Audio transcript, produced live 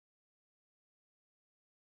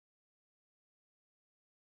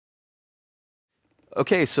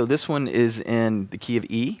Okay, so this one is in the key of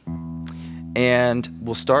E, and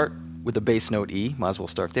we'll start with the bass note E. Might as well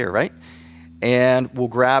start there, right? And we'll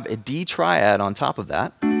grab a D triad on top of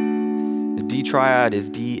that. The D triad is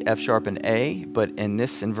D, F sharp, and A, but in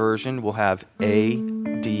this inversion, we'll have A,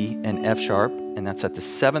 D, and F sharp, and that's at the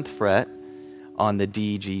 7th fret on the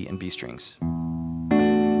D, G, and B strings.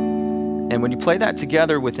 And when you play that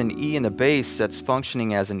together with an E in the bass, that's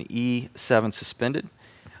functioning as an E7 suspended.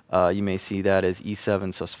 You may see that as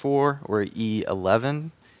E7 sus4 or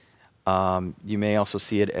E11. You may also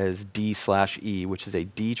see it as D/E, which is a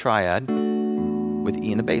D triad with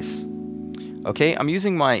E in the bass. Okay, I'm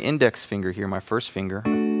using my index finger here, my first finger,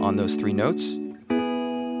 on those 3 notes.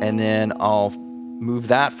 And then I'll move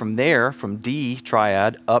that from there, from D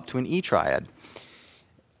triad, up to an E triad.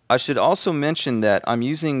 I should also mention that I'm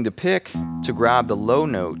using the pick to grab the low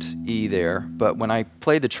note E there, but when I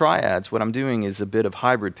play the triads, what I'm doing is a bit of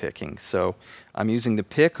hybrid picking. So I'm using the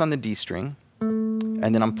pick on the D string,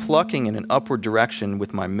 and then I'm plucking in an upward direction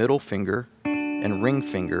with my middle finger and ring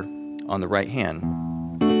finger on the right hand.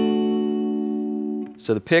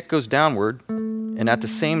 So the pick goes downward, and at the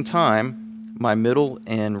same time, my middle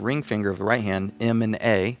and ring finger of the right hand, M and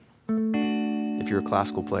A, if you're a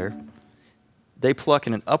classical player, they pluck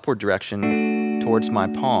in an upward direction towards my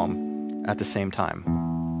palm at the same time.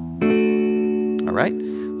 All right?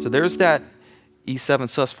 So there's that E7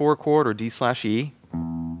 sus4 chord, or D/E.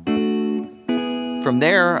 From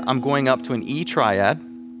there, I'm going up to an E triad,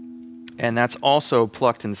 and that's also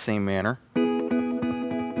plucked in the same manner.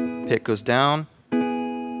 Pick goes down,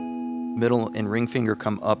 middle and ring finger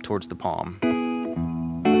come up towards the palm.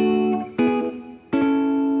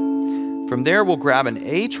 From there, we'll grab an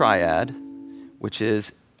A triad, which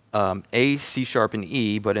is A, C sharp, and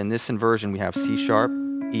E, but in this inversion we have C sharp,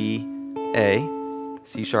 E, A.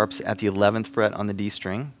 C sharp's at the 11th fret on the D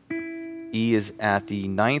string, E is at the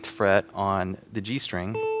 9th fret on the G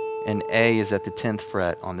string, and A is at the 10th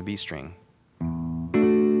fret on the B string.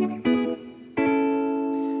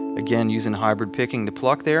 Again, using hybrid picking to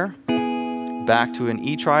pluck there, back to an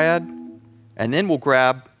E triad, and then we'll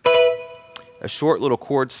grab a short little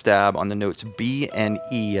chord stab on the notes B and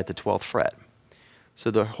E at the 12th fret. So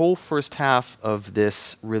the whole first half of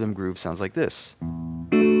this rhythm groove sounds like this.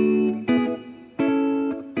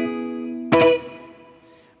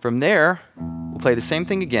 From there, we'll play the same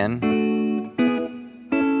thing again,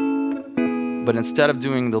 but instead of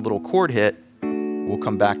doing the little chord hit, we'll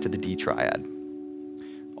come back to the D triad.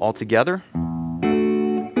 All together.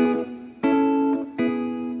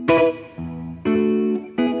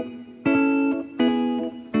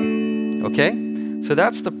 Okay, so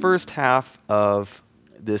that's the first half of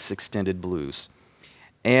this extended blues.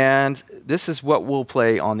 And this is what we'll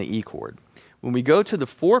play on the E chord. When we go to the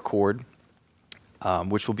 4 chord,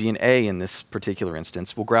 which will be an A in this particular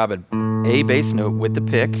instance, we'll grab an A bass note with the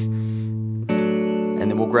pick, and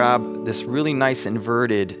then we'll grab this really nice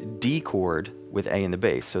inverted D chord with A in the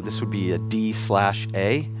bass. So this would be a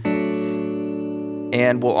D/A.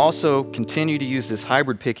 And we'll also continue to use this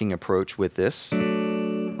hybrid picking approach with this.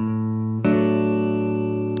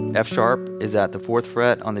 F sharp is at the 4th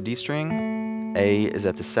fret on the D string, A is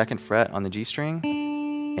at the 2nd fret on the G string,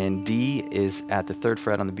 and D is at the 3rd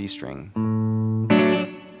fret on the B string.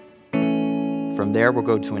 From there, we'll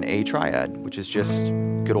go to an A triad, which is just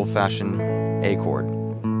good old-fashioned A chord.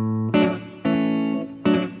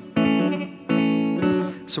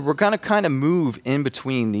 So we're going to kind of move in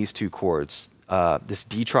between these 2 chords, this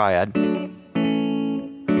D triad,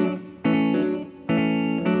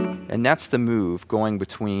 and that's the move going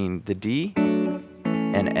between the D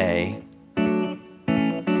and A,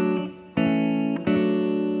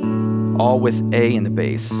 all with A in the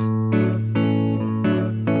bass.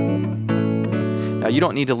 Now you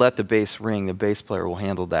don't need to let the bass ring, the bass player will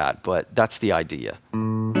handle that, but that's the idea.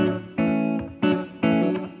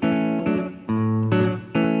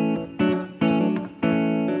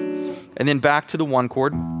 And then back to the 1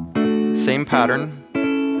 chord, same pattern.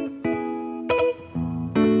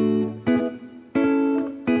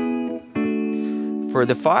 For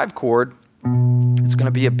the 5 chord, it's going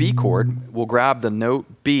to be a B chord. We'll grab the note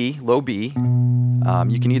B, low B.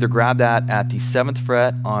 You can either grab that at the 7th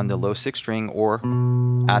fret on the low 6th string or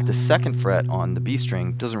at the 2nd fret on the B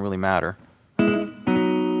string. Doesn't really matter.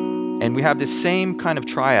 And we have this same kind of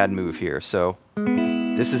triad move here. So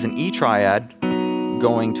this is an E triad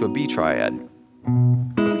going to a B triad.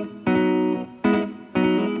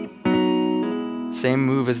 Same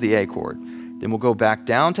move as the A chord. Then we'll go back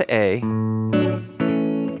down to A.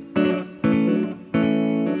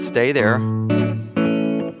 Stay there.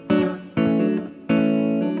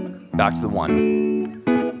 Back to the 1.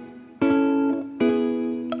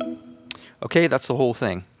 Okay, that's the whole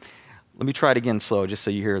thing. Let me try it again slow, just so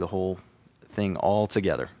you hear the whole thing all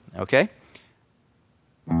together. Okay?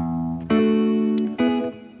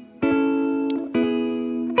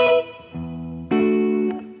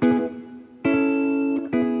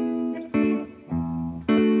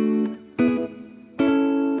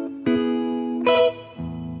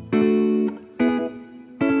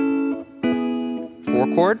 Four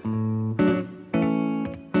chord.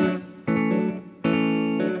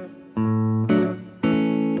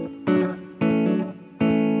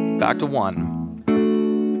 Back to 1.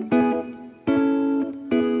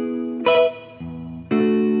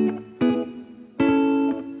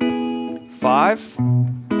 5,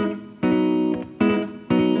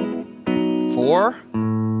 4,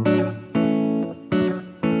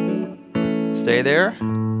 stay there,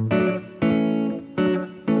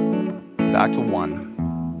 back to 1.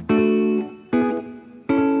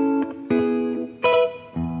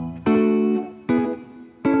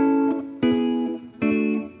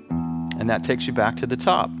 And that takes you back to the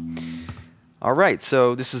top. All right,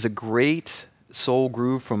 so this is a great soul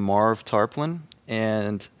groove from Marv Tarplin,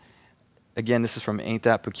 and again, this is from Ain't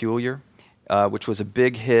That Peculiar, which was a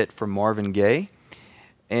big hit for Marvin Gaye.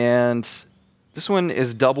 And this one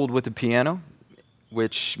is doubled with the piano,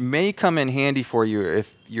 which may come in handy for you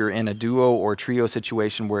if you're in a duo or trio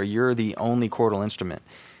situation where you're the only chordal instrument.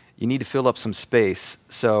 You need to fill up some space.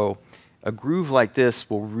 So a groove like this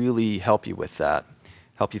will really help you with that,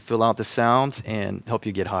 help you fill out the sound and help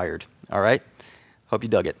you get hired. All right? Hope you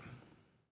dug it.